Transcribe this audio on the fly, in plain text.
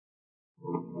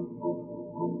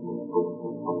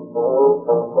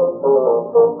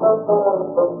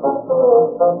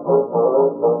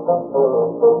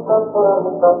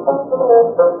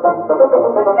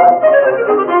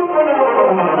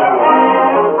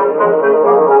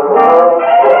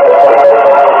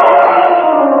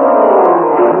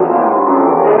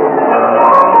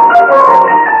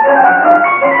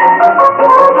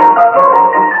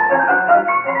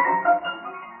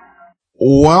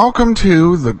Welcome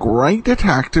to the Great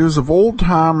Detectives of Old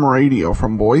Time Radio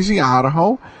from Boise,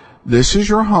 Idaho. This is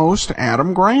your host,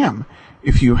 Adam Graham.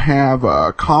 If you have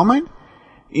a comment,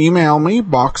 email me,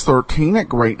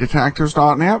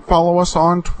 box13@greatdetectives.net. Follow us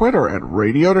on Twitter at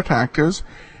Radio Detectives,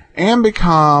 and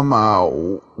become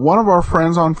one of our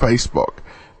friends on Facebook,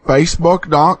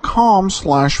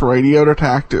 facebook.com/Radio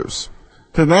Detectives.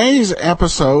 Today's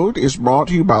episode is brought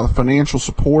to you by the financial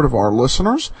support of our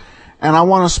listeners. And I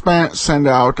want to send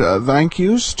out thank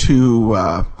yous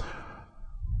to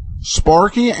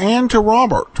Sparky and to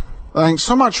Robert. Thanks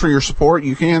so much for your support.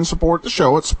 You can support the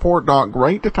show at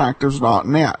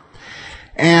support.greatdetectives.net.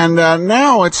 And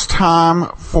now it's time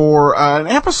for an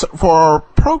episode for our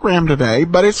program today,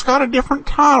 but it's got a different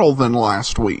title than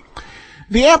last week.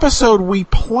 The episode we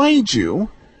played you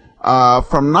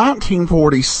from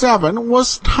 1947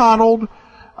 was titled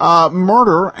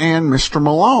Murder and Mr.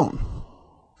 Malone.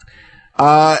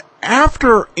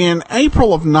 After, in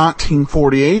April of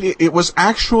 1948, it was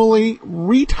actually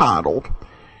retitled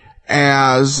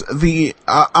as The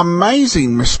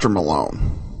Amazing Mr.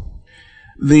 Malone.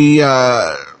 The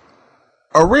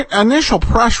initial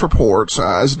press reports,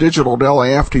 as Digital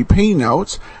Daily FTP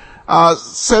notes,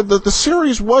 said that the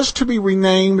series was to be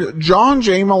renamed John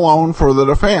J. Malone for the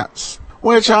Defense,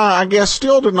 which I guess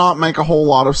still did not make a whole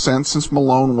lot of sense since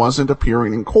Malone wasn't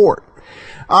appearing in court.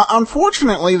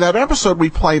 Unfortunately, that episode we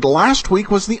played last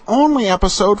week was the only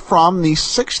episode from the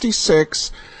 66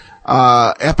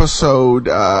 episode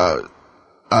run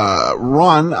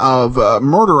of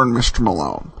Murder and Mr.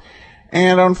 Malone.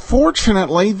 And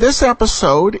unfortunately, this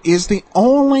episode is the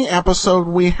only episode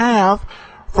we have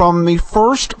from the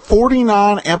first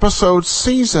 49 episode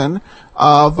season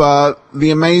of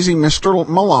The Amazing Mr.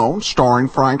 Malone, starring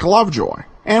Frank Lovejoy.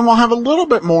 And we'll have a little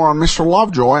bit more on Mr.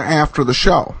 Lovejoy after the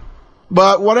show.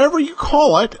 But whatever you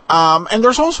call it, and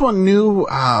there's also a new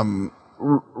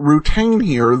routine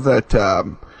here that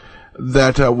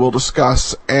we'll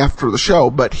discuss after the show.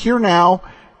 But here now,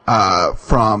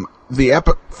 from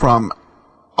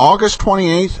August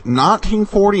 28th,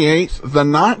 1948, the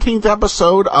 19th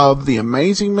episode of The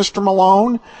Amazing Mr.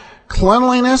 Malone,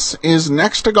 Cleanliness is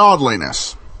Next to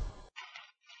Godliness.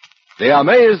 The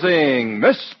Amazing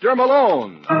Mr.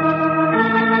 Malone.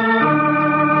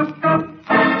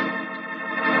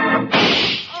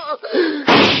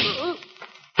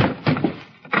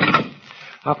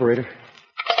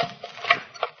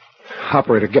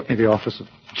 Operator, get me the office of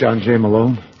John J.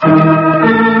 Malone.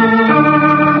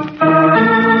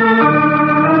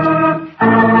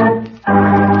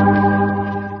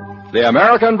 The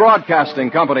American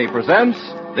Broadcasting Company presents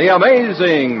The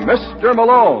Amazing Mr.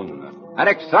 Malone, an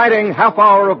exciting half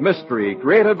hour of mystery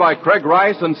created by Craig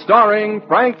Rice and starring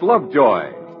Frank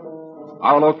Lovejoy.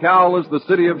 Our locale is the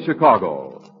city of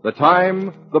Chicago, the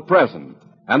time, the present,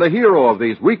 and the hero of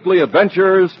these weekly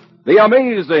adventures, the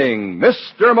amazing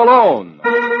Mr. Malone.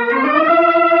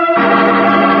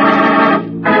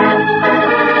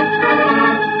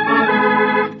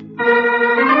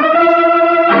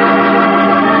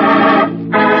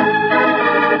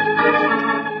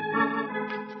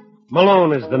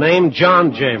 Malone is the name,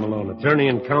 John J. Malone, attorney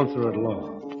and counselor at law.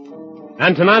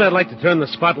 And tonight I'd like to turn the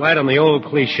spotlight on the old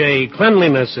cliche,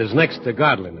 cleanliness is next to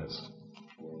godliness.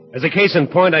 As a case in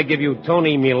point, I give you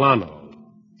Tony Milano.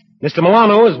 Mr.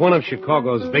 Milano is one of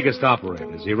Chicago's biggest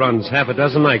operators. He runs half a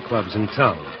dozen nightclubs in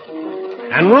town.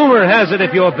 And rumor has it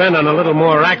if you're bent on a little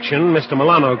more action, Mr.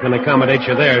 Milano can accommodate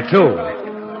you there, too.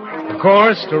 Of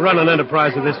course, to run an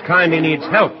enterprise of this kind, he needs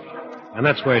help. And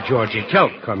that's where Georgie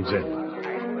Kelk comes in.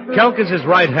 Kelk is his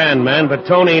right-hand man, but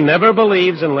Tony never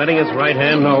believes in letting his right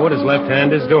hand know what his left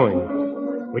hand is doing.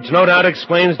 Which no doubt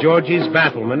explains Georgie's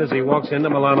bafflement as he walks into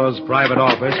Milano's private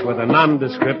office with a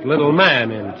nondescript little man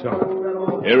in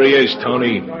tow. Here he is,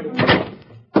 Tony.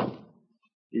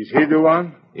 Is he the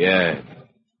one? Yeah.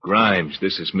 Grimes,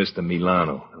 this is Mr.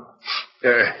 Milano.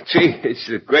 Gee, it's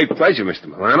a great pleasure, Mr.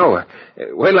 Milano.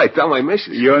 Wait till I tell my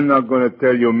missus. You're not going to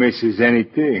tell your missus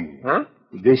anything. Huh?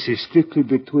 This is strictly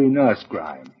between us,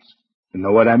 Grimes. You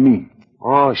know what I mean?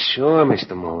 Oh, sure,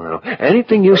 Mr. Milano.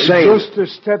 Anything you say... Just to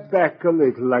step back a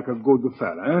little like a good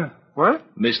fella, huh? What?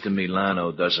 Mr.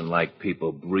 Milano doesn't like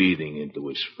people breathing into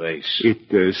his face. It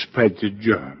spreads the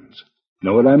germs.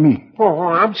 Know what I mean? Oh,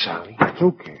 I'm sorry. It's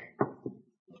okay.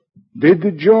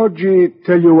 Did Georgie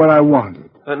tell you what I wanted?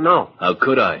 No. How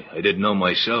could I? I didn't know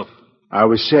myself. I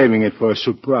was saving it for a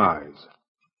surprise.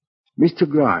 Mr.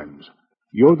 Grimes,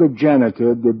 you're the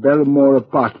janitor at the Belmore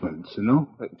Apartments, you know?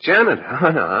 Janitor?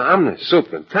 I'm the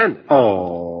superintendent.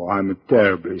 Oh, I'm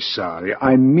terribly sorry.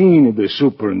 I mean the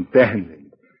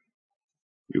superintendent.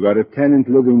 You got a tenant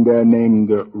living there named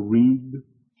Reed?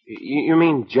 You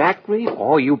mean Jack Reed?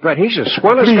 Oh, you bet. He's a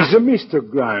swell. Please, Mr.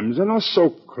 Grimes, you're not so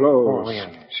close. Oh, yeah.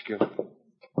 Excuse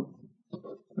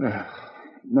me.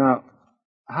 Now,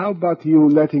 how about you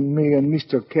letting me and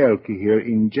Mr. Kelky here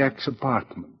in Jack's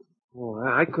apartment? Oh,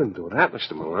 I couldn't do that,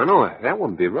 Mr. Milano. That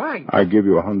wouldn't be right. I give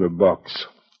you $100.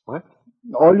 What?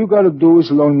 All you gotta do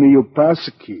is loan me your pass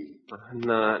key.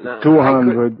 No.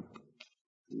 200.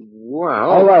 Well...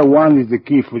 All I want is the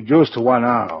key for just 1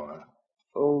 hour.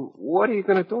 Oh, what are you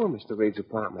going to do in Mr. Reed's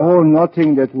apartment? Oh,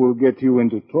 nothing that will get you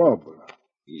into trouble.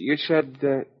 You said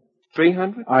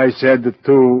 300? I said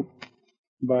 2,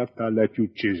 but I'll let you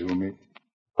chisel me.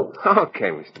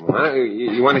 Okay, Mr. Milano.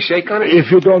 You want to shake on it?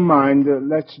 If you don't mind,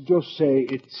 let's just say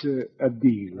it's a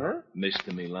deal. Huh?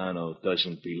 Mr. Milano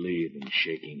doesn't believe in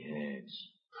shaking hands.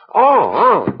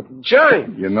 Oh,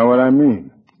 James. You know what I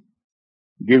mean?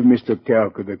 Give Mr.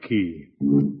 Kelker the key.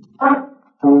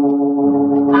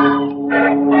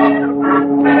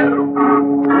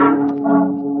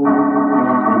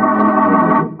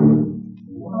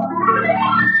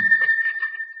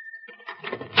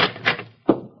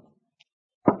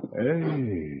 Hey,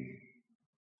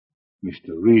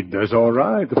 Mr. Reed does all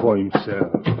right for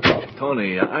himself.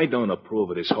 Tony, I don't approve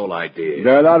of this whole idea.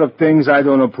 There are a lot of things I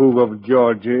don't approve of,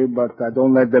 Georgie, but I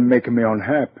don't let them make me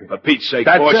unhappy. For Pete's sake,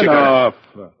 That's boss, enough.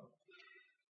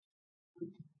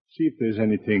 See if there's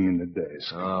anything in the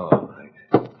desk. All right.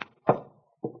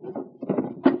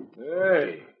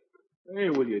 Hey,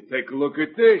 will you take a look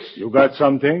at this? You got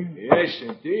something? Yes,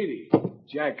 indeedy.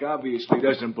 Jack obviously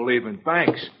doesn't believe in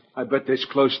banks. I bet there's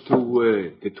close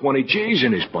to 20 G's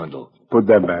in his bundle. Put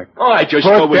that back. Oh, I just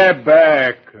Put that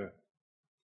back.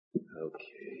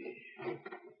 Okay.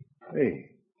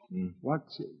 Hey,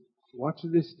 what's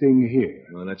this thing here?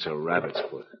 Well, that's a rabbit's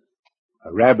foot.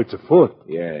 A rabbit's foot.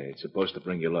 Yeah, it's supposed to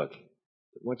bring you luck.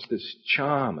 But what's this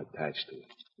charm attached to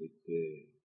it?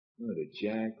 The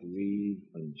Jack, Reed,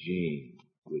 and Jean.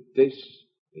 With this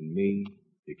and me,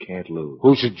 you can't lose.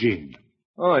 Who's a Jean?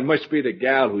 Oh, it must be the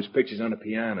gal whose picture's on the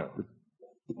piano.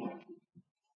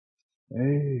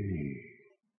 Hey,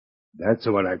 that's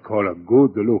what I call a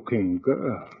good-looking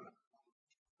girl.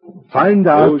 Find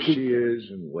out who she is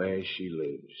and where she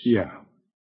lives. Yeah.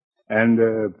 And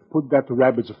put that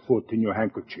rabbit's foot in your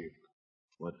handkerchief.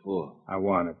 What for? I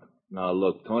want it. Now,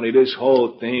 look, Tony, this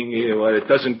whole thing here, well, it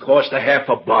doesn't cost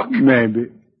 $50.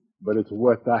 Maybe, but it's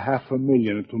worth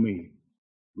 $500,000 to me.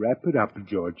 Wrap it up,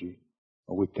 Georgie,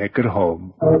 or we take it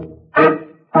home.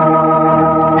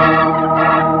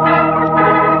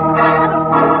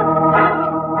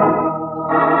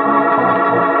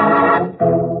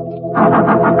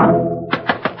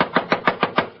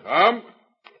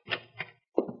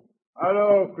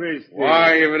 Hello, Christy.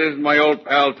 Why, if it isn't my old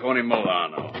pal, Tony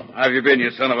Milano. How have you been,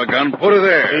 you son of a gun? Put her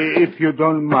there. If you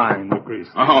don't mind,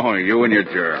 Christy. Oh, you and your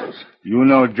germs. You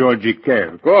know Georgie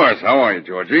Kerr. Of course. How are you,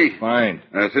 Georgie? Fine.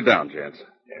 Sit down, gents.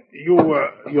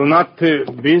 You're not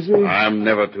busy? I'm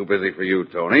never too busy for you,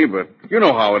 Tony, but you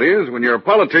know how it is. When you're a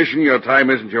politician, your time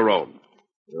isn't your own.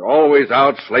 You're always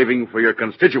out slaving for your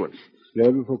constituents.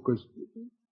 Slaving for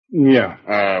constituents?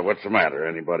 Yeah. What's the matter?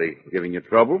 Anybody giving you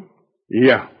trouble?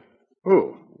 Yeah.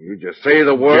 Who? You just say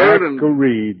the word Jack and...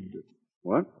 Reed.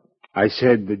 What? I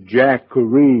said Jack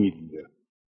Reed.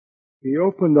 He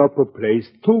opened up a place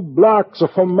 2 blocks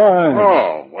from mine.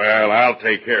 Oh, well, I'll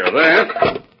take care of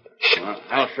that. Well,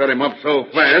 I'll shut him up so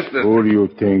fast that... Who do you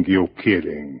think you're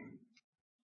kidding?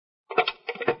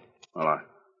 Well,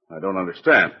 I don't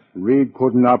understand. Reed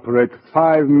couldn't operate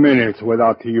 5 minutes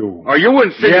without you. Are you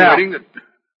insinuating that...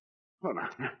 Oh, now,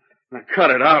 cut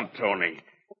it out, Tony.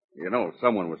 You know, if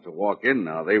someone was to walk in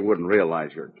now, they wouldn't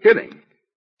realize you're kidding.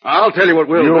 I'll tell you what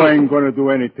we'll do. You ain't going to do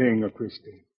anything,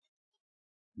 Christy.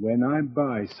 When I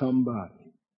buy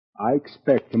somebody, I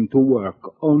expect them to work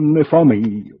only for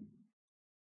me.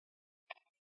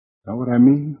 Know what I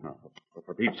mean? Oh,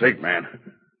 for Pete's sake, man.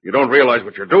 You don't realize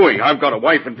what you're doing. I've got a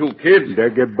wife and 2 kids. They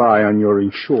get by on your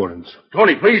insurance.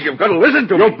 Tony, please, you've got to listen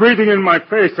to me. You're breathing in my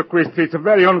face, Christy. It's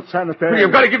very unsanitary.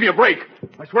 You've got to give me a break.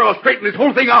 I swear I'll straighten this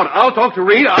whole thing out. I'll talk to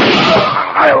Reed.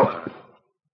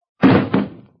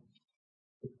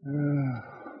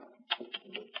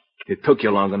 It took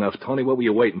you long enough, Tony. What were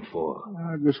you waiting for?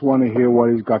 I just want to hear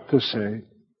what he's got to say.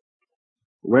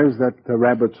 Where's that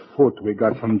rabbit's foot we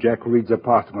got from Jack Reed's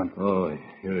apartment? Oh,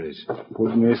 here it is.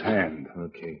 Put in his hand.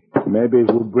 Okay. Maybe it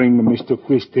will bring Mr.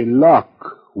 Christie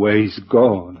luck where he's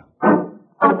gone.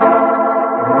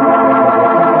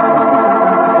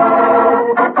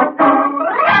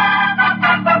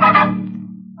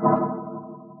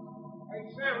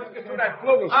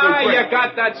 You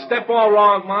got that step all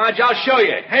wrong, Marge. I'll show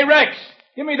you. Hey, Rex,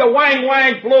 give me the Wang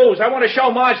Wang Blues. I want to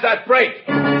show Marge that break.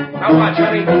 Now watch,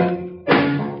 honey.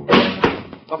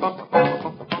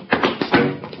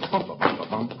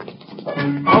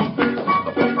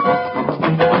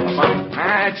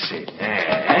 That's it.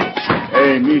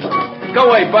 Hey, mister. Go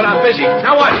away, bud. I'm busy.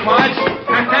 Now watch,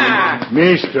 Marge.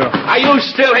 Mister. Are you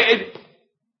still here?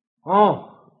 Oh,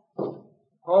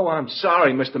 I'm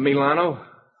sorry, Mr. Milano.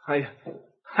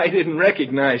 I didn't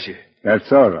recognize you. That's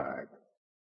all right.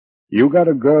 You got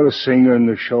a girl singer in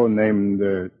the show named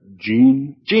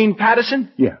Jean? Jean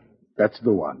Patterson? Yeah, that's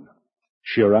the one.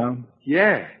 She around?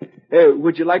 Yeah.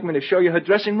 Would you like me to show you her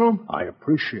dressing room? I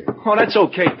appreciate it. Oh, that's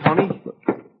okay, Tony.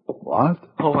 What?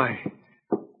 Oh,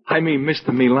 I mean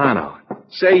Mr. Milano.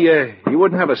 Say, you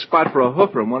wouldn't have a spot for a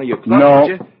hoofer in one of your clubs, No. would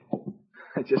you?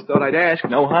 I just thought I'd ask.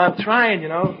 No harm trying, you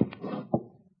know.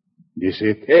 This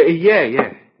it?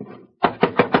 Yeah.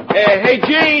 Hey,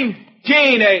 Jean,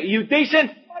 you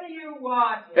decent? What do you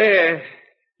want?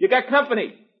 You got company.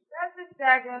 Just a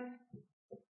second.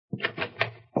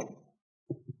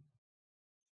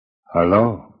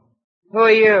 Hello? Who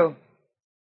are you?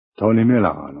 Tony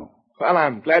Milano. Well,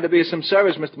 I'm glad to be of some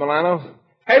service, Mr. Milano.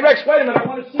 Hey, Rex, wait a minute. I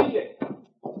want to see you.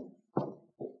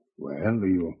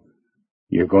 Well,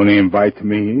 you're going to invite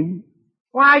me in?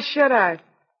 Why should I?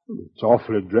 It's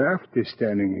awfully drafty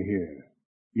standing here.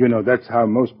 You know, that's how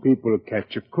most people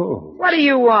catch a cold. What do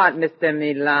you want, Mr.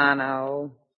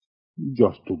 Milano?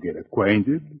 Just to get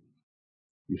acquainted.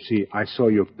 You see, I saw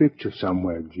your picture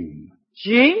somewhere, Jean.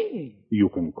 Jean? You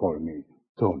can call me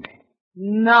Tony.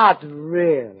 Not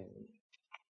really.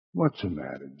 What's the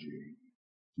matter, Jean?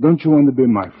 Don't you want to be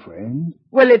my friend?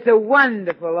 Well, it's a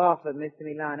wonderful offer, Mr.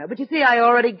 Milano. But you see, I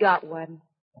already got one.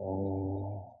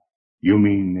 Oh, you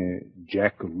mean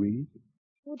Jack Reed?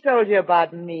 Who told you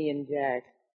about me and Jack?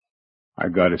 I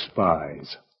got his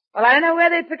spies. Well, I don't know where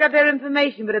they pick up their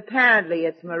information, but apparently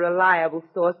it's from a reliable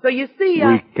source. So you see,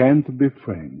 We can't be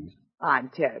friends. I'm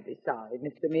terribly sorry,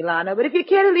 Mr. Milano, but if you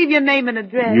care to leave your name and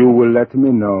address... You will let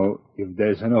me know if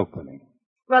there's an opening.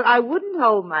 Well, I wouldn't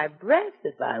hold my breath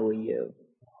if I were you.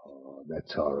 Oh,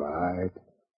 that's all right.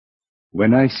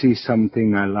 When I see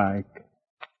something I like,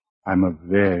 I'm a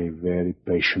very, very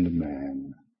patient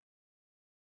man.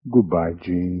 Goodbye,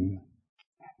 Jean.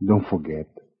 Don't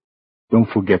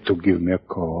forget to give me a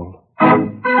call.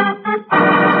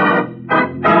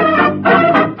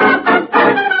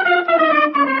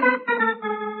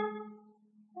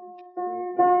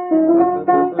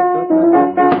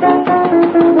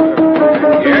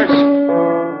 Yes?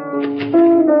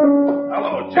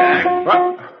 Hello, Jack.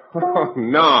 What? Oh,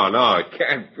 no, it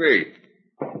can't be.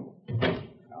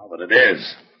 Oh, but it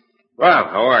is. Well,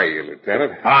 how are you,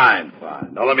 Lieutenant? Fine.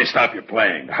 Now let me stop your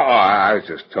playing. Oh, I was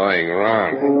just toying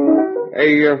around.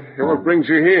 Hey, what brings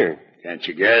you here? Can't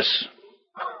you guess?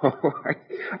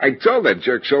 I told that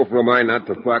jerk chauffeur of mine not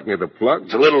to park near the plug.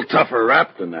 It's a little tougher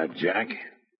rap than that, Jack.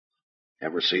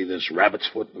 Ever see this rabbit's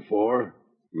foot before?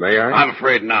 May I? I'm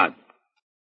afraid not.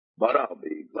 But I'll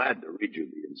be glad to read you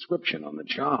the inscription on the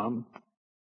charm.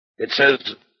 It says,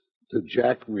 to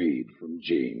Jack Reed from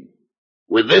Jean.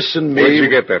 With this in me... Where'd you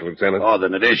get that, Lieutenant? Oh,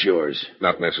 then it is yours.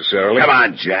 Not necessarily. Come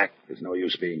on, Jack. There's no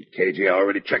use being cagey. I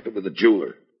already checked it with the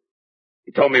jeweler.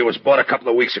 He told me it was bought a couple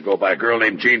of weeks ago by a girl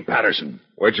named Jean Patterson.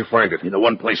 Where'd you find it? In the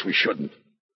one place we shouldn't.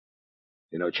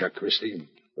 You know Chuck Christie?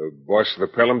 The boss of the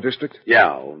Pelham district?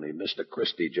 Yeah, only Mr.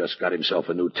 Christie just got himself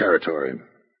a new territory.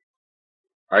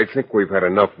 I think we've had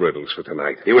enough riddles for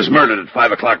tonight. He was murdered at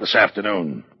 5 o'clock this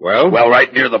afternoon. Well? Well,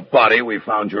 right near the body, we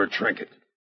found your trinket.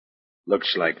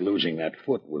 Looks like losing that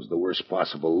foot was the worst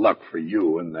possible luck for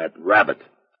you and that rabbit.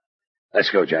 Let's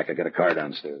go, Jack. I got a car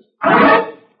downstairs.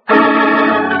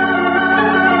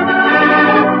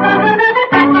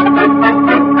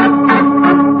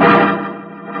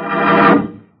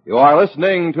 You are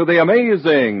listening to the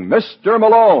amazing Mr.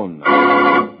 Malone.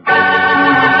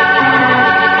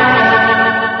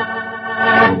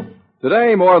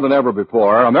 Today, more than ever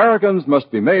before, Americans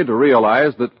must be made to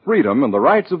realize that freedom and the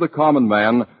rights of the common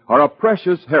man are a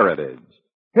precious heritage.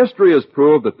 History has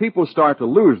proved that people start to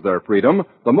lose their freedom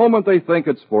the moment they think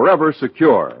it's forever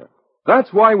secure.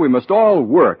 That's why we must all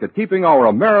work at keeping our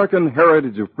American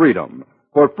heritage of freedom,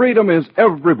 for freedom is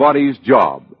everybody's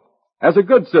job. As a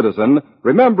good citizen,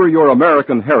 remember your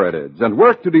American heritage and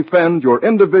work to defend your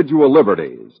individual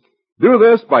liberties. Do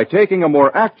this by taking a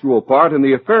more actual part in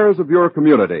the affairs of your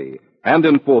community and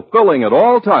in fulfilling at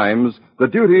all times the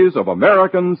duties of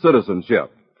American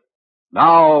citizenship.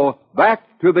 Now, back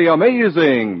to the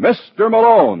amazing Mr.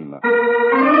 Malone.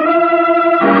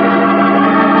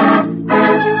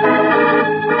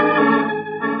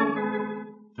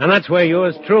 And that's where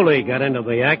yours truly got into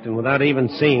the act, and without even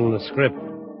seeing the script.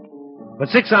 But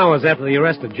 6 hours after the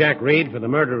arrest of Jack Reed for the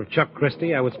murder of Chuck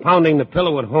Christie, I was pounding the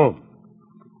pillow at home.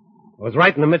 I was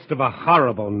right in the midst of a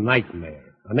horrible nightmare.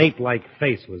 An ape-like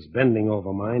face was bending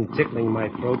over mine, tickling my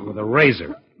throat with a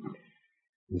razor.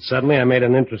 And suddenly I made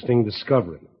an interesting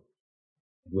discovery.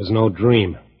 It was no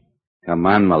dream. Come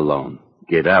on, Malone.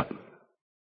 Get up.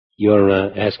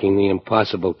 You're asking the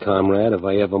impossible, comrade. If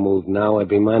I ever moved now, I'd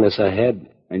be minus a head.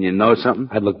 And you know something?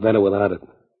 I'd look better without it.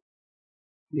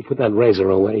 You put that razor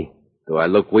away. Do I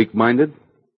look weak-minded?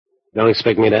 Don't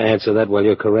expect me to answer that while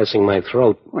you're caressing my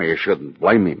throat. Well, you shouldn't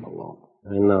blame me, Malone.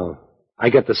 I know. I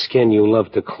got the skin you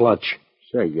love to clutch.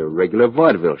 Say, you're a regular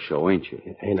vaudeville show, ain't you?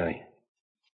 Ain't I?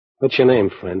 What's your name,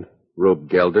 friend? Rube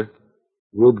Gelder.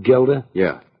 Rube Gelder?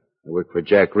 Yeah. I work for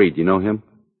Jack Reed. You know him?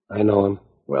 I know him.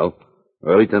 Well,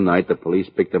 early tonight, the police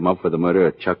picked him up for the murder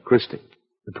of Chuck Christie.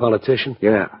 The politician?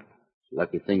 Yeah.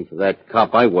 Lucky thing for that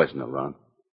cop, I wasn't around.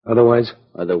 Otherwise?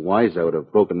 Otherwise, I would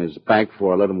have broken his back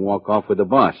before I let him walk off with the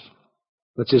boss.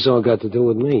 What's this all got to do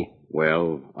with me?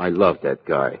 Well, I love that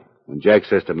guy. When Jack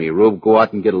says to me, Rube, go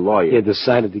out and get a lawyer. You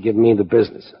decided to give me the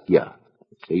business. Yeah.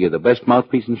 See, you're the best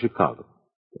mouthpiece in Chicago.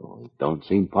 Oh, it don't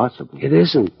seem possible. It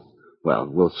isn't. Well,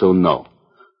 we'll soon know.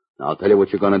 Now, I'll tell you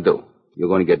what you're going to do. You're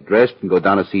going to get dressed and go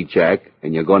down to see Jack,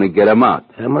 and you're going to get him out.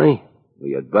 Am I? Well,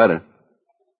 you'd better.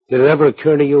 Did it ever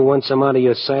occur to you once I'm out of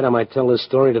your sight I might tell this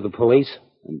story to the police?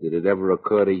 And did it ever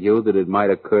occur to you that it might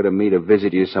occur to me to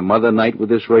visit you some other night with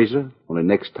this razor? Only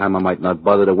next time I might not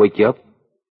bother to wake you up?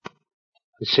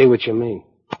 I see what you mean.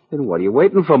 Then what are you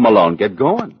waiting for, Malone? Get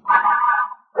going.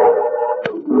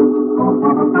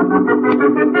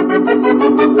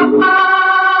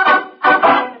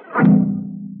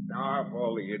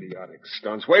 All the idiotic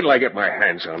stunts. Wait till I get my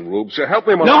hands on Rube, so help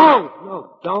him along.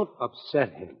 No, don't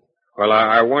upset him. Well,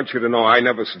 I want you to know I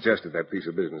never suggested that piece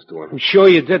of business to him. I'm sure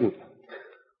you didn't.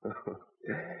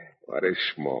 What a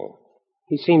schmo.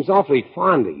 He seems awfully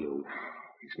fond of you.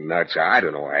 He's nuts. I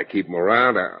don't know why I keep him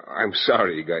around. I'm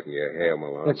sorry you got in your hair,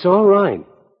 Malone. That's all right.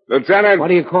 Lieutenant!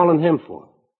 What are you calling him for?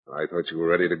 I thought you were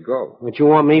ready to go. Don't you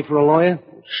want me for a lawyer?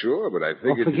 Sure, but I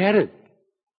figured... Oh, forget it.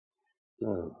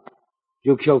 No. Did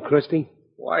you kill Christie?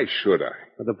 Why should I?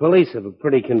 Well, the police have a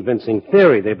pretty convincing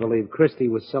theory. They believe Christie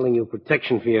was selling you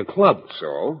protection for your club.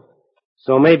 So?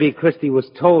 So maybe Christie was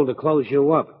told to close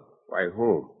you up. By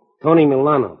whom? Tony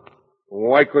Milano.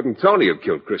 Why couldn't Tony have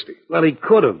killed Christie? Well, he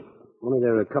could have. Only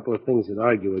there are a couple of things that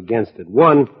argue against it.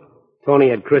 One, Tony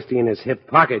had Christie in his hip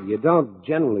pocket. You don't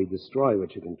generally destroy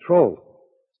what you control.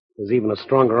 There's even a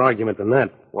stronger argument than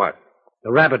that. What?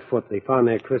 The rabbit foot they found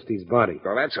near Christie's body.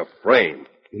 Well, that's a frame.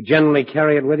 You generally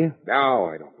carry it with you? No,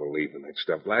 I don't believe in that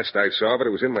stuff. Last I saw of it,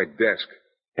 it was in my desk.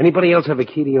 Anybody else have a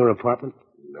key to your apartment?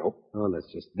 Nope. Oh, that's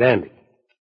just dandy.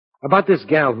 About this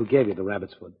gal who gave you the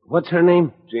rabbit's foot. What's her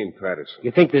name? Jean Patterson.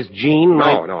 You think this Jean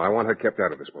might... No, I want her kept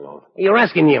out of this, Malone. You're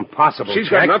asking the impossible, She's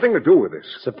Jack. got nothing to do with this.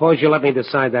 Suppose you let me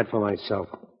decide that for myself.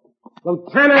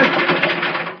 Lieutenant!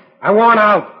 I want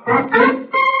out.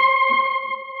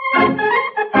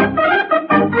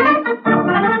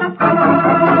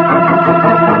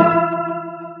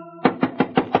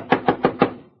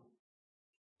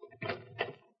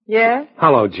 Yes?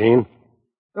 Hello, Jean.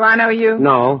 Do I know you?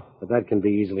 No, but that can be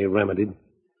easily remedied.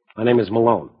 My name is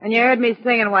Malone. And you heard me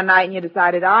singing one night and you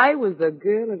decided I was the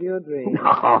girl of your dreams.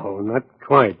 No, not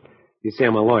quite. You say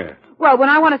I'm a lawyer. Well, when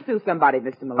I want to sue somebody,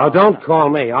 Mr. Malone... Oh, don't call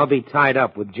me. I'll be tied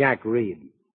up with Jack Reed.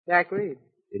 Jack Reed?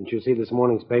 Didn't you see this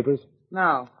morning's papers?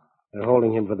 No. They're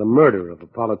holding him for the murder of a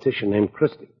politician named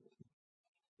Christie.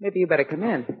 Maybe you better come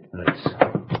in. Thanks.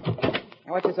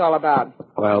 Now, what's this all about?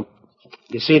 Well,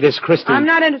 you see this Christie... I'm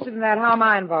not interested in that. How am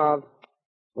I involved?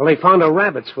 Well, they found a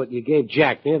rabbit's foot you gave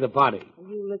Jack near the body.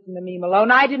 You listen to me,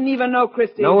 Malone. I didn't even know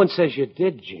Christie... No one says you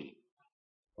did, Jean.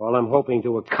 All I'm hoping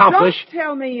to accomplish... Don't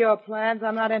tell me your plans.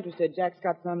 I'm not interested. Jack's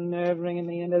got some nerve ringing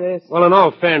me into this. Well, in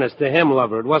all fairness to him,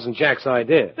 lover, it wasn't Jack's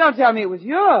idea. Don't tell me it was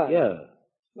yours. Yeah.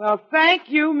 Well, thank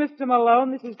you, Mr.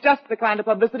 Malone. This is just the kind of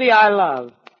publicity I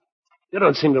love. You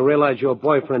don't seem to realize your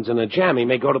boyfriend's in a jam. He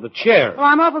may go to the chair. Oh,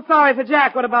 I'm awful sorry for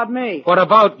Jack. What about me? What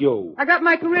about you? I got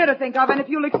my career to think of, and if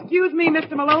you'll excuse me,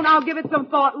 Mr. Malone, I'll give it some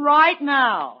thought right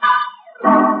now.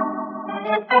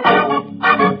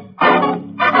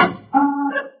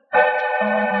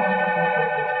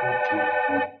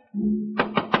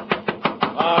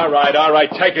 All right.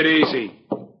 Take it easy.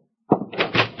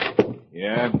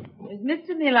 Yeah? Is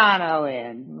Mr. Milano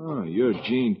in? Oh, you're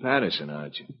Gene Patterson,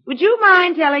 aren't you? Would you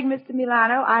mind telling Mr.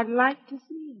 Milano I'd like to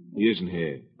see him? He isn't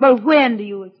here. But when do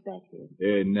you expect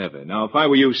him? Never. Now, if I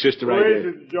were you, sister, Who is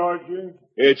it, Georgie?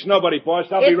 It's nobody, boss.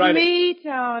 I'll be right It's me,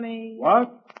 Tony.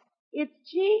 What? It's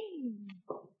Gene.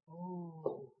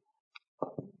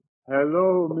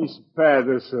 Hello, Miss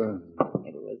Patterson.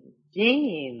 It was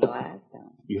Gene the last time.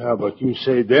 Yeah, but you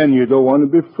say then you don't want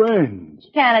to be friends.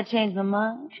 Can I change my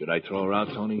mind? Should I throw her out,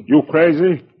 Tony? You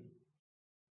crazy?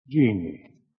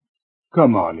 Jeannie,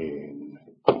 come on in.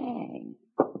 Thanks.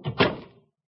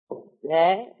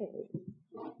 Say,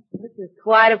 this is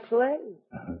quite a place.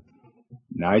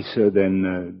 Nicer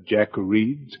than Jack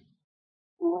Reed's?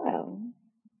 Well,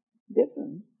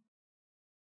 different.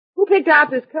 Who picked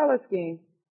out this color scheme?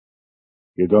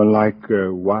 You don't like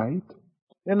white?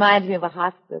 Reminds me of a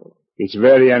hospital. It's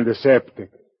very antiseptic.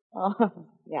 Oh,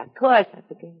 yeah, of course I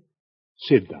forget.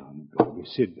 Sit down, baby,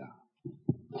 sit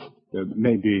down.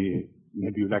 Maybe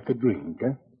you like a drink,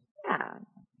 eh? Yeah,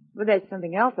 but there's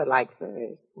something else I'd like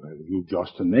first. Well, you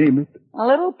just name it. A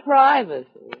little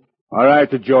privacy. All right,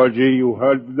 Georgie, you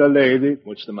heard the lady.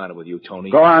 What's the matter with you, Tony?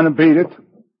 Go on and beat it.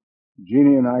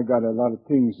 Jeannie and I got a lot of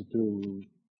things to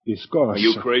discuss. Are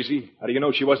you crazy? How do you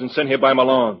know she wasn't sent here by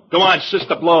Malone? Come on,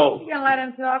 sister, blow. You gonna let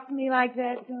him talk to me like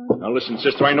that, Tony? Now listen,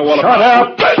 sister, I know all Shut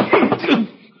about... up!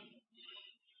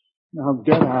 Now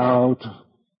get out.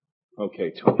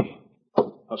 Okay, Tony.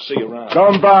 I'll see you around.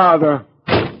 Don't bother.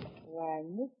 Why,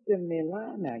 Mr.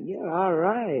 Milano, you're all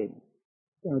right.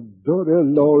 That dirty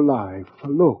lowlife.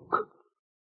 Look.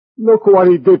 Look what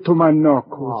he did to my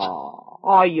knuckles.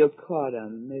 Oh, you caught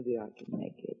him. Maybe I can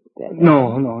make it better.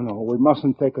 No. We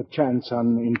mustn't take a chance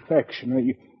on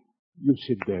infection. You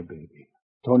sit there, baby.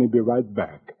 Tony be right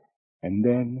back. And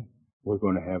then we're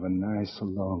going to have a nice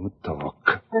long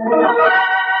talk.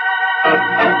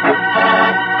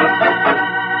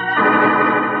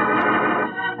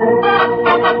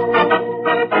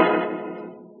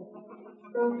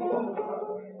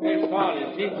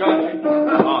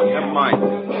 Oh, never mind.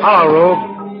 Hello,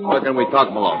 Rube. Where can we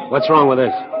talk, Malone? What's wrong with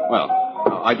this? Well,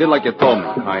 I did like you told me.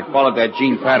 I followed that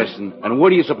Gene Patterson, and where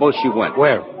do you suppose she went?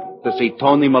 Where? To see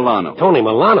Tony Milano. Tony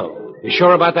Milano. You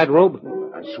sure about that, Rube?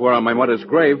 I swear on my mother's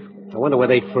grave. I wonder where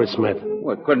they first met.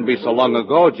 Well, it couldn't be so long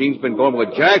ago. Jean's been going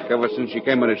with Jack ever since she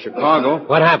came into Chicago.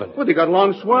 What happened? Well, they got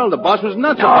along swell. The boss was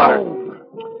nuts about her.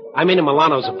 I mean in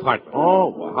Milano's apartment. Oh,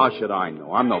 well, how should I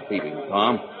know? I'm no peeping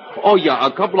Tom. Oh, yeah,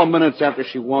 a couple of minutes after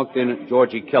she walked in,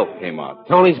 Georgie Kelp came out.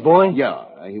 Tony's boy? Yeah,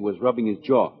 he was rubbing his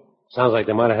jaw. Sounds like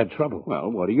they might have had trouble.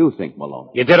 Well, what do you think,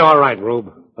 Malone? You did all right,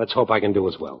 Rube. Let's hope I can do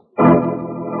as well.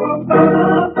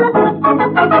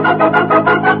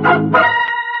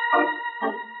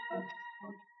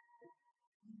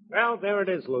 Well, there it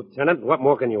is, Lieutenant. What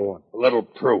more can you want? A little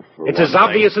proof. It's as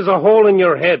obvious as a hole in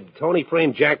your head. Tony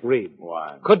framed Jack Reed.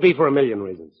 Why? Could be for a million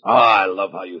reasons. Oh, I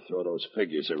love how you throw those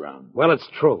figures around. Well, it's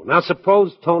true. Now,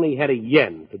 suppose Tony had a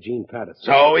yen for Gene Patterson.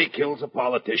 So he kills a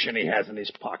politician he has in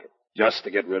his pocket just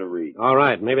to get rid of Reed. All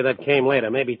right, maybe that came later.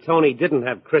 Maybe Tony didn't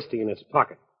have Christie in his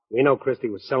pocket. We know Christie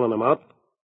was selling him out.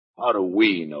 How do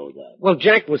we know that? Well,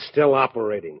 Jack was still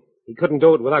operating. He couldn't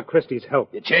do it without Christie's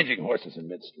help. You're changing horses in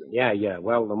midstream. Yeah.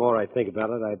 Well, the more I think about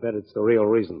it, I bet it's the real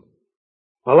reason.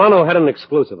 Milano had an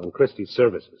exclusive on Christie's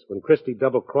services. When Christie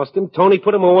double-crossed him, Tony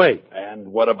put him away. And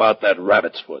what about that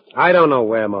rabbit's foot? I don't know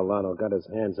where Milano got his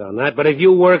hands on that, but if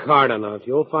you work hard enough,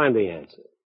 you'll find the answer.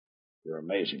 You're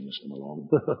amazing, Mr. Malone.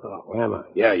 Oh, am I?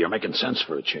 Yeah, you're making sense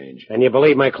for a change. And you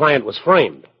believe my client was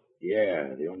framed?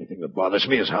 Yeah, the only thing that bothers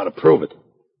me is how to prove it.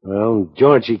 Well,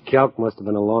 Georgie Kelk must have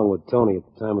been along with Tony at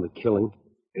the time of the killing.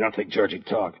 You don't think Georgie'd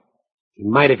talk? He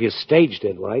might if you staged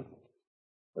it right.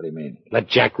 What do you mean? Let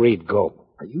Jack Reed go.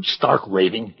 Are you stark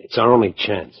raving? It's our only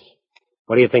chance.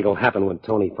 What do you think will happen when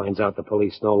Tony finds out the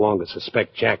police no longer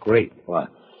suspect Jack Reed?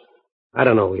 What? I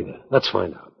don't know either. Let's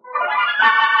find out.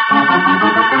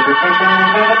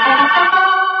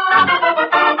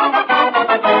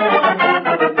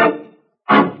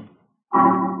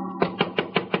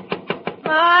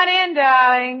 Morning,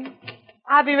 darling.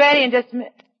 I'll be ready in just a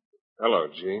minute. Hello,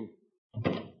 Jean.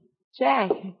 Jack.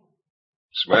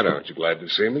 What's the matter? Aren't you glad to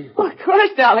see me? Oh, of course,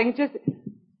 darling. It's just...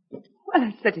 Well,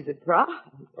 it's such a surprise.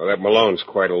 Well, that Malone's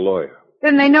quite a lawyer.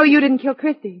 Then they know you didn't kill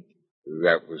Christie.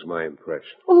 That was my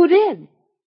impression. Well, who did?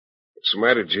 What's the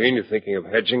matter, Jean? You thinking of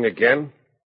hedging again?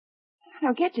 I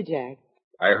don't get you, Jack.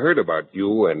 I heard about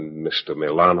you and Mr.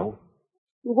 Milano.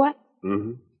 What?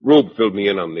 Mm-hmm. Rube filled me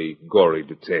in on the gory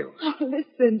details. Oh,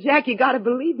 listen, Jack, you gotta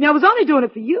believe me. I was only doing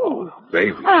it for you. Oh,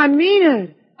 baby. I mean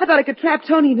it. I thought I could trap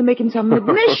Tony into making some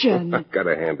admission. I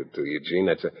gotta hand it to you, Jean.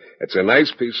 That's a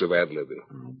nice piece of ad-libbing.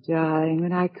 Oh, darling,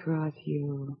 when I cross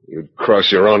you. You'd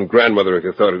cross your own grandmother if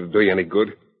you thought it'd do you any good.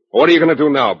 What are you going to do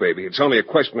now, baby? It's only a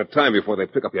question of time before they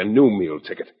pick up your new meal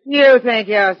ticket. You think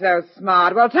you're so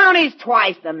smart. Well, Tony's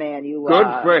twice the man you Good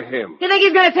are. for him. You think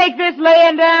he's going to take this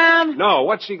laying down? No,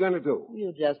 what's he going to do?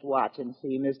 You just watch and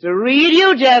see, Mr. Reed.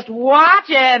 You just watch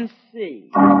and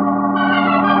see.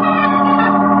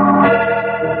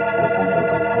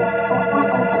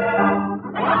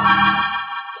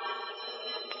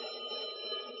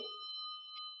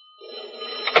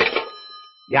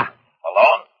 Yeah.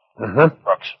 Malone? Uh-huh.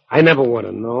 Brooks. I never would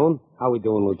have known. How we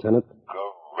doing, Lieutenant?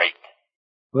 Great.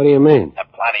 What do you mean?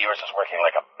 That plan of yours is working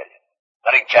like a million.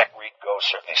 Letting Jack Reed go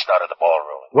certainly started the ball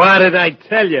rolling. What did I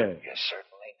tell you? You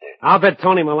certainly did. I'll bet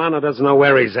Tony Milano doesn't know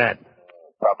where he's at.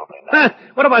 Probably not.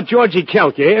 What about Georgie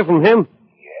Kelk? You hear from him?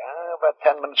 Yeah, about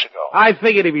 10 minutes ago. I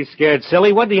figured he'd be scared,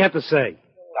 silly. What did he have to say?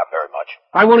 Not very much.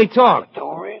 Why won't he talk?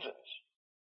 2 reasons.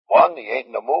 1, he ain't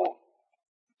in the mood.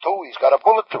 2, he's got a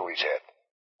bullet through his head.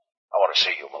 I want to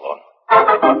see you, Malone.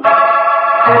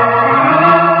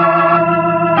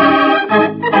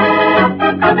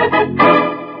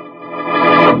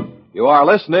 You are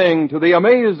listening to the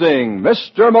amazing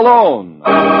Mr. Malone.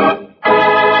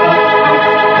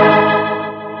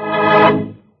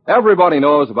 Everybody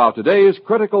knows about today's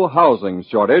critical housing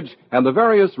shortage and the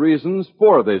various reasons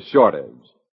for this shortage.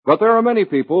 But there are many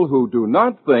people who do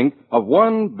not think of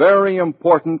one very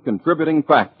important contributing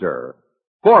factor: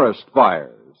 forest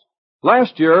fires.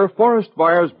 Last year, forest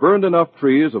fires burned enough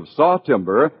trees of saw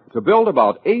timber to build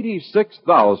about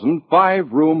 86,000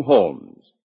 five-room homes.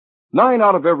 9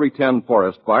 out of every 10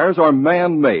 forest fires are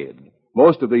man-made.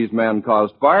 Most of these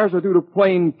man-caused fires are due to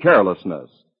plain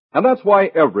carelessness. And that's why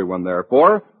everyone,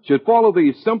 therefore, should follow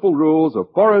these simple rules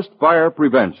of forest fire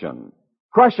prevention.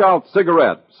 Crush out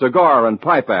cigarette, cigar, and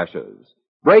pipe ashes.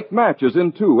 Break matches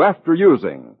in 2 after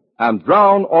using. And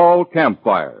drown all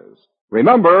campfires.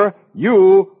 Remember,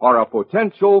 you are a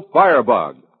potential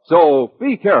firebug, so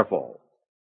be careful.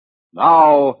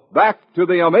 Now, back to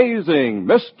the amazing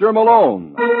Mr.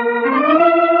 Malone.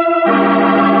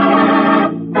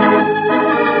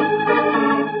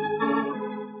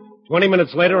 20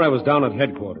 minutes later, I was down at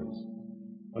headquarters.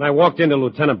 When I walked into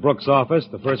Lieutenant Brooks' office,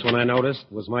 the first one I noticed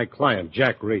was my client,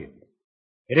 Jack Reed.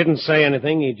 He didn't say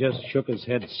anything. He just shook his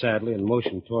head sadly and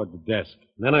motioned toward the desk.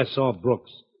 And then I saw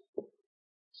Brooks.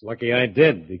 It's lucky I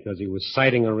did, because he was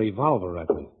sighting a revolver at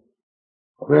me.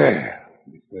 Well,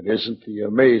 if it isn't the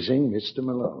amazing Mr.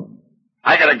 Malone.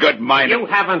 I got a good mind. You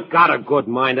haven't got a good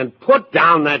mind, and put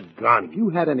down that gun. If you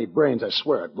had any brains, I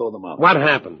swear I'd blow them out. What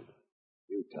happened?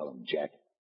 You tell him, Jack.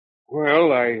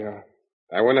 Well,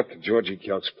 I went up to Georgie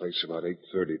Kelk's place about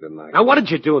 8:30 tonight. Now, what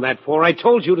did you do that for? I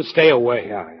told you to stay away.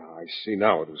 Yeah, I see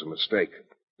now it was a mistake.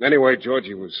 Anyway,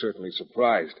 Georgie was certainly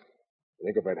surprised. I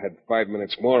think if I'd had 5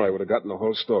 minutes more, I would have gotten the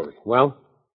whole story. Well?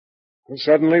 And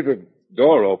suddenly, the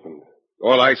door opened.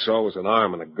 All I saw was an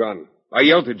arm and a gun. I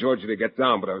yelled to Georgie to get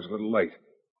down, but I was a little late.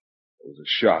 There was a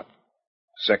shot.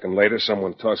 A second later,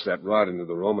 someone tossed that rod into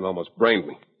the room and almost brained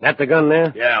me. That the gun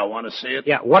there? Yeah, I want to see it.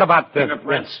 Yeah, what about the...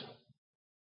 Fingerprints.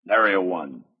 Area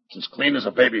 1. It's as clean as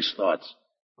a baby's thoughts.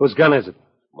 Whose gun is it?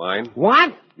 Mine?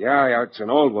 What? Yeah, it's an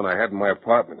old one I had in my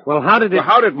apartment. Well, how did it... Well,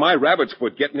 how did my rabbit's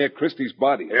foot get near Christie's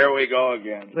body? Here we go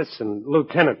again. Listen,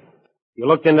 Lieutenant, you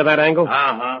looked into that angle?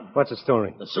 Uh-huh. What's the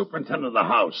story? The superintendent of the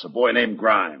house, a boy named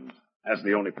Grimes, has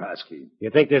the only passkey. You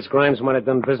think this Grimes might have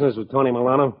done business with Tony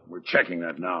Milano? We're checking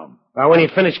that now. When you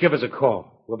finish, give us a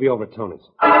call. We'll be over at Tony's.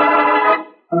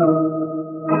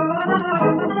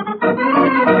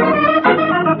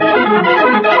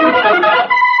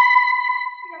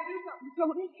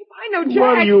 Tony, if I know Jack...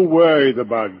 What are you worried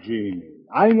about, Jeannie?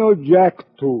 I know Jack,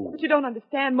 too. But you don't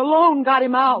understand. Malone got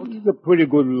him out. He's a pretty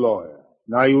good lawyer.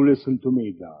 Now you listen to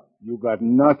me, Doc. You got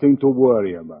nothing to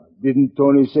worry about. Didn't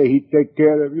Tony say he'd take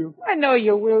care of you? I know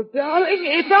you will, darling.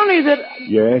 It's only that...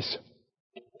 Yes.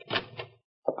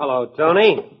 Hello,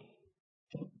 Tony.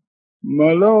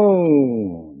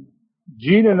 Malone.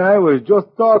 Jean and I was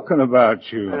just talking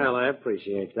about you. Well, I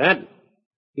appreciate that.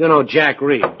 You know Jack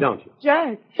Reed, don't you?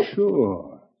 Jack.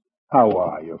 Sure. How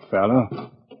are you,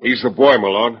 fella? He's the boy,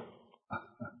 Malone.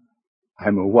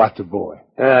 I'm a water boy.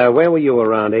 Where were you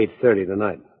around 8:30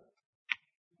 tonight?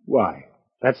 Why?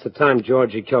 That's the time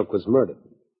Georgie Kelk was murdered.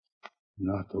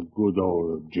 Not a good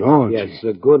old Georgie. Yes,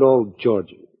 a good old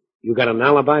Georgie. You got an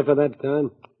alibi for that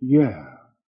time? Yeah.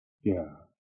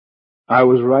 I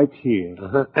was right here.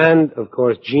 Uh-huh. And, of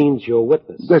course, Jean's your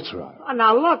witness. That's right. Oh,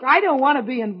 now, look, I don't want to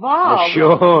be involved.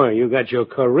 Sure, you got your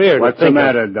career to What's the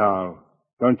matter, doll?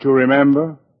 Don't you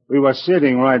remember? We were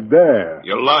sitting right there.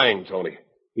 You're lying, Tony.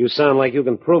 You sound like you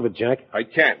can prove it, Jack. I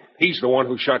can't. He's the one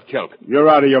who shot Kelk. You're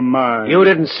out of your mind. You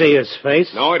didn't see his face?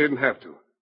 No, I didn't have to.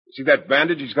 See that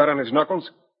bandage he's got on his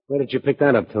knuckles? Where did you pick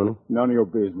that up, Tony? None of your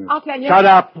business. I'll tell you. Shut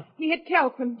up. He hit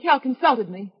Kelk when Kelk insulted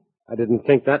me. I didn't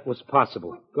think that was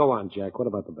possible. Go on, Jack. What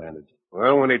about the bandage?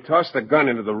 Well, when he tossed the gun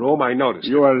into the room, I noticed.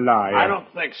 You're a liar. I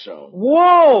don't think so.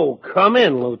 Whoa! Come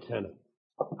in, Lieutenant.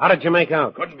 How did you make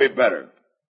out? Couldn't be better.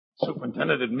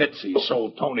 Superintendent admits he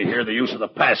sold Tony here the use of the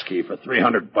passkey for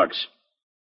 $300.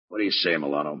 What do you say,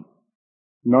 Malone?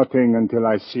 Nothing until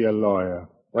I see a lawyer.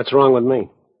 What's wrong with me?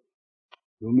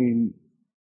 You mean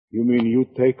you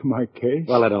take my case?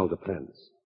 Well, it all depends.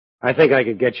 I think I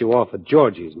could get you off for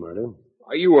Georgie's murder.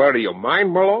 Are you out of your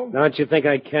mind, Malone? Don't you think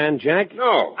I can, Jack?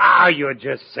 No. Ah, you're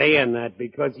just saying that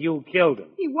because you killed him.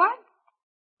 He what?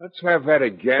 Let's have that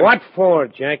again. What for,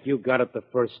 Jack? You got it the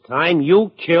first time.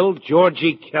 You killed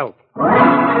Georgie Kelk.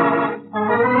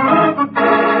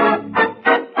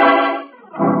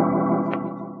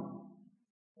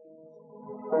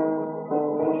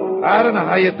 I don't know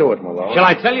how you do it, Malone. Shall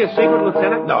I tell you a secret,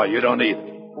 Lieutenant? No, you don't either.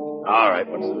 All right,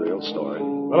 what's the real story?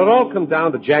 Well, it all come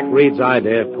down to Jack Reed's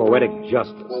idea of poetic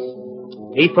justice.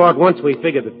 He thought once we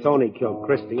figured that Tony killed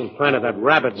Christie and planted that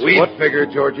rabbit's We foot...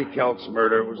 figured Georgie Kelk's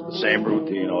murder was the same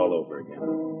routine all over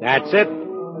again. That's it.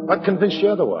 What convinced you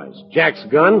otherwise? Jack's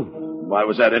gun. Why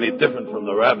was that any different from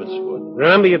the rabbit's foot?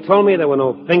 Remember you told me there were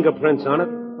no fingerprints on it?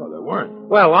 Oh, there weren't.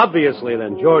 Well, obviously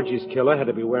then, Georgie's killer had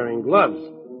to be wearing gloves.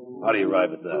 How do you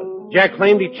arrive at that? Jack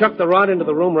claimed he chucked the rod into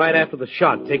the room right after the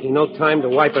shot, taking no time to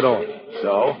wipe it off.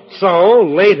 So? So,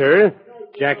 later,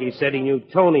 Jackie said he knew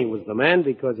Tony was the man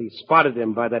because he spotted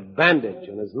him by that bandage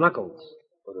on his knuckles.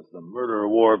 But if the murderer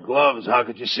wore gloves, how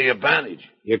could you see a bandage?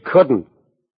 You couldn't.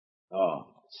 Oh.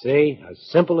 See how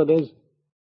simple it is?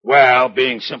 Well,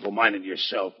 being simple-minded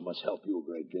yourself must help you a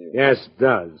great deal. Yes, it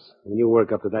does. When you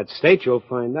work up to that state, you'll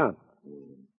find out.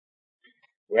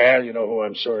 Well, you know who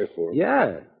I'm sorry for?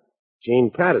 Yeah,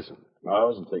 Jane Patterson. No, I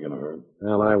wasn't thinking of her.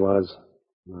 Well, I was.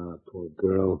 Ah, poor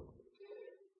girl.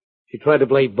 She tried to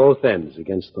play both ends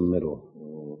against the middle.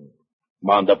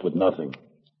 Wound up with nothing.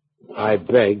 I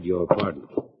begged your pardon.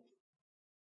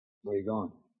 Where you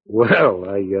going? Well,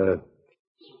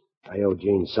 I owe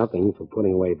Jane something for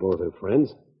putting away both her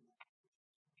friends.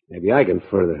 Maybe I can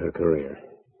further her career.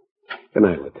 Good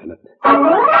night, Lieutenant.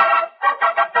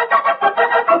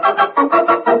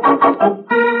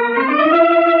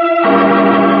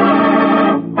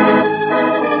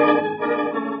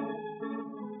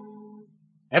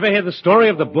 Ever hear the story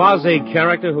of the blasé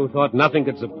character who thought nothing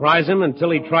could surprise him until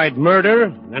he tried murder,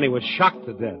 and then he was shocked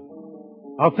to death?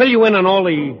 I'll fill you in on all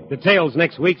the details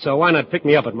next week, so why not pick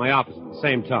me up at my office at the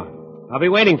same time? I'll be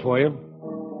waiting for you.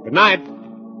 Good night.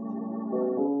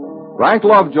 Frank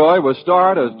Lovejoy was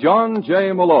starred as John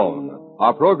J. Malone.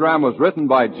 Our program was written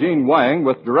by Gene Wang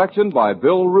with direction by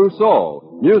Bill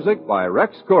Rousseau. Music by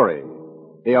Rex Corey.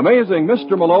 The Amazing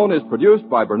Mr. Malone is produced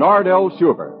by Bernard L.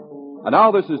 Schubert. And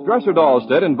now this is Dresser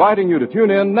Dahlstead inviting you to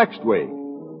tune in next week.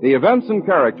 The events and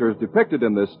characters depicted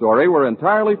in this story were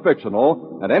entirely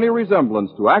fictional, and any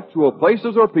resemblance to actual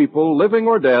places or people, living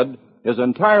or dead, is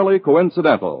entirely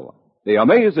coincidental. The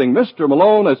Amazing Mr.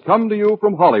 Malone has come to you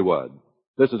from Hollywood.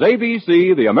 This is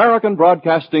ABC, the American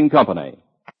Broadcasting Company.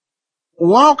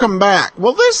 Welcome back.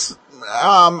 Well, this,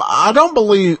 I don't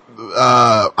believe,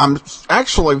 I'm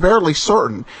actually fairly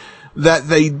certain that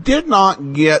they did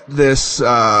not get this,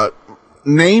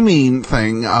 naming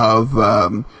thing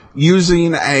of,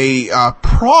 using a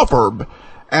proverb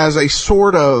as a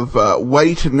sort of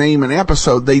way to name an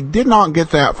episode. They did not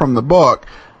get that from the book,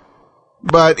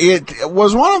 but it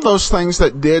was one of those things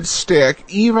that did stick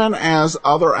even as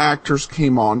other actors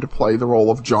came on to play the role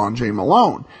of John J.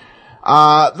 Malone.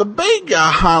 The big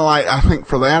highlight, I think,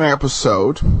 for that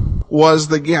episode was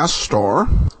the guest star,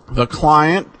 the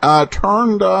client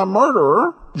turned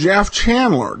murderer, Jeff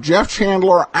Chandler. Jeff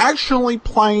Chandler actually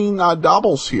playing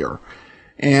doubles here.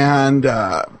 And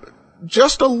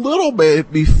just a little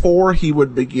bit before he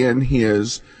would begin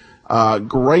his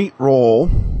great role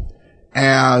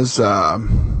as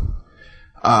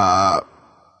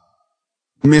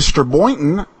Mr.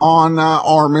 Boynton on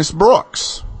Our Miss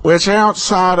Brooks, which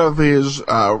outside of his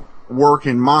work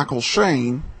in Michael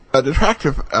Shayne,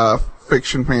 detective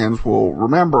fiction fans will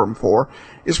remember him for,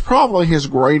 is probably his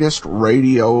greatest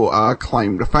radio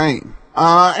claim to fame.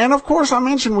 And of course, I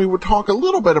mentioned we would talk a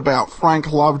little bit about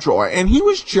Frank Lovejoy, and he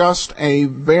was just a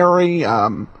very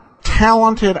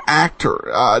talented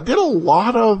actor. Did a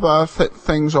lot of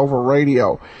things over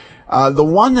radio. The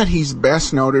one that he's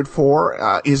best noted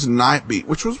for is Night Beat,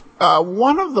 which was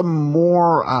one of the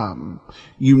more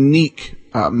unique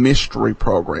mystery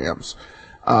programs.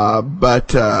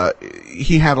 But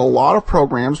he had a lot of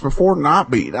programs before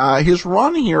Nightbeat. His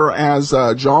run here as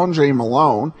John J.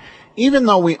 Malone, even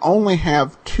though we only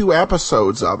have 2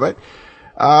 episodes of it,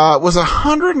 was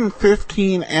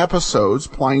 115 episodes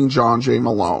playing John J.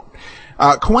 Malone.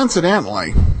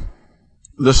 Coincidentally,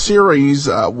 the series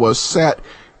was set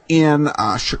in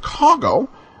Chicago,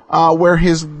 where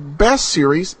his best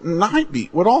series,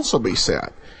 Nightbeat, would also be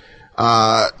set.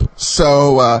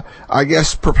 So I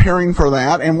guess preparing for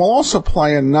that, and we'll also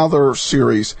play another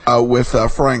series with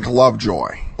Frank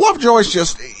Lovejoy. Lovejoy's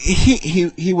just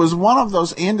he was one of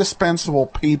those indispensable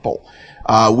people.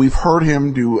 We've heard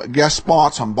him do guest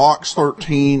spots on Box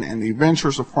 13 and The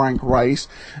Adventures of Frank Rice,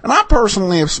 and I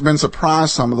personally have been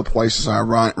surprised some of the places I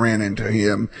ran into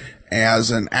him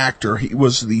as an actor. He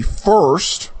was the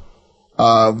first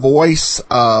voice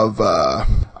of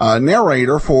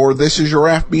narrator for This Is Your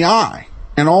FBI,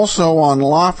 and also on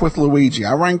Life with Luigi.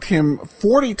 I ranked him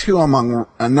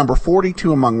number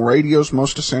 42 among radio's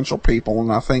most essential people,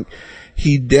 and I think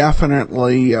he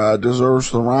definitely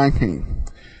deserves the ranking.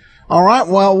 All right,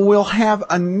 well, we'll have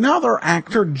another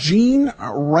actor, Gene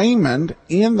Raymond,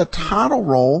 in the title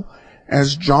role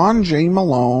as John J.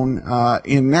 Malone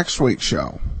in next week's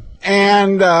show.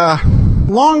 And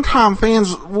longtime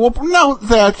fans will note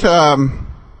that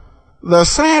the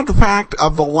sad fact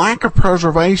of the lack of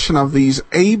preservation of these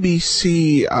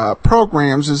ABC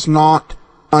programs is not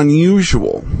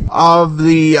unusual. Of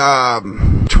the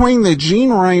between the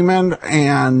Gene Raymond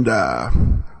and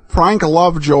Frank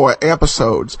Lovejoy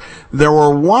episodes, there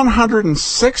were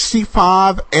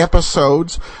 165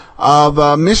 episodes of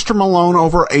Mr. Malone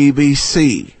over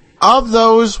ABC. Of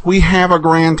those, we have a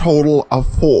grand total of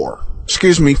 4.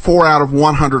 4 out of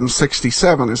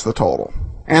 167 is the total.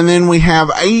 And then we have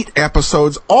 8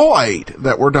 episodes, all 8,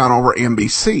 that were done over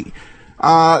NBC.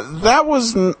 That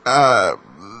was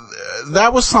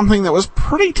something that was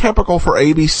pretty typical for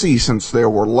ABC, since there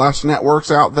were less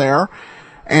networks out there,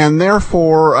 and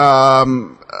therefore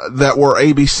that were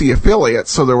ABC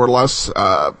affiliates, so there were less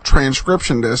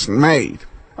transcription discs made.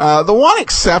 The one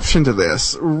exception to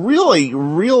this,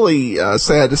 really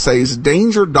sad to say, is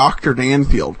Danger Dr.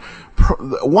 Danfield.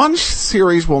 One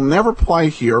series we'll never play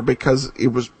here because it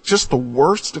was just the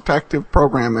worst detective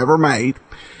program ever made.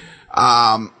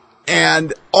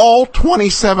 And all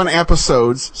 27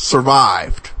 episodes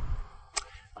survived.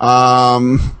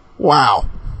 Wow.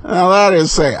 Now that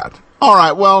is sad. All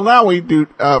right, well, now we do,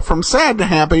 from sad to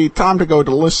happy, time to go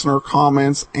to listener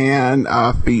comments and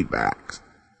feedback.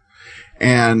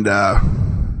 And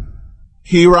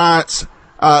he writes,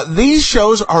 these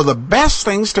shows are the best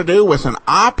things to do with an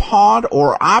iPod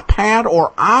or iPad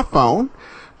or iPhone.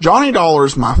 Johnny Dollar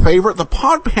is my favorite. The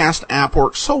podcast app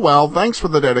works so well. Thanks for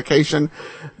the dedication.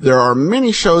 There are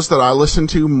many shows that I listen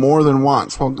to more than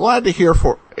once. Well, glad to hear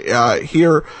from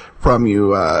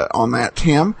you on that,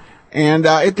 Tim. And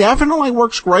it definitely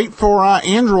works great for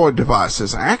Android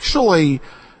devices. Actually,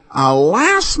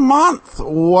 last month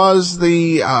was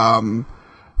the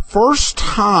first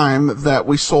time that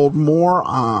we sold more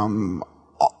on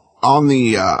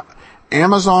the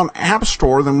Amazon App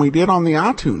Store than we did on the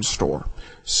iTunes Store.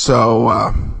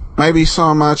 So maybe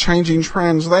some changing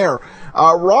trends there.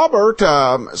 Robert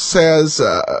says,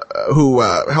 who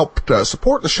helped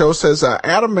support the show, says,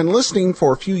 Adam, been listening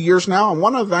for a few years now. I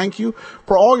want to thank you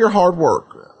for all your hard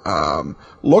work.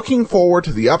 Looking forward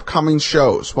to the upcoming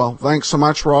shows. Well, thanks so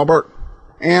much, Robert.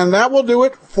 And that will do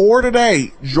it for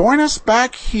today. Join us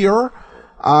back here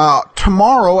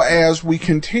tomorrow as we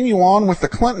continue on with the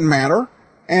Clinton matter.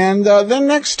 And then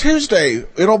next Tuesday,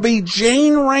 it'll be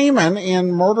Jane Raymond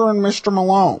in Murder and Mr.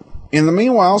 Malone. In the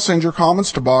meanwhile, send your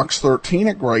comments to box13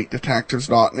 at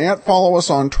greatdetectives.net. Follow us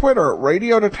on Twitter at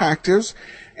Radio Detectives.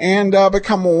 And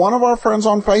become one of our friends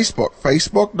on Facebook,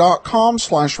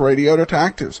 facebook.com/Radio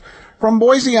Detectives. From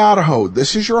Boise, Idaho,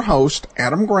 this is your host,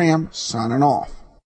 Adam Graham, signing off.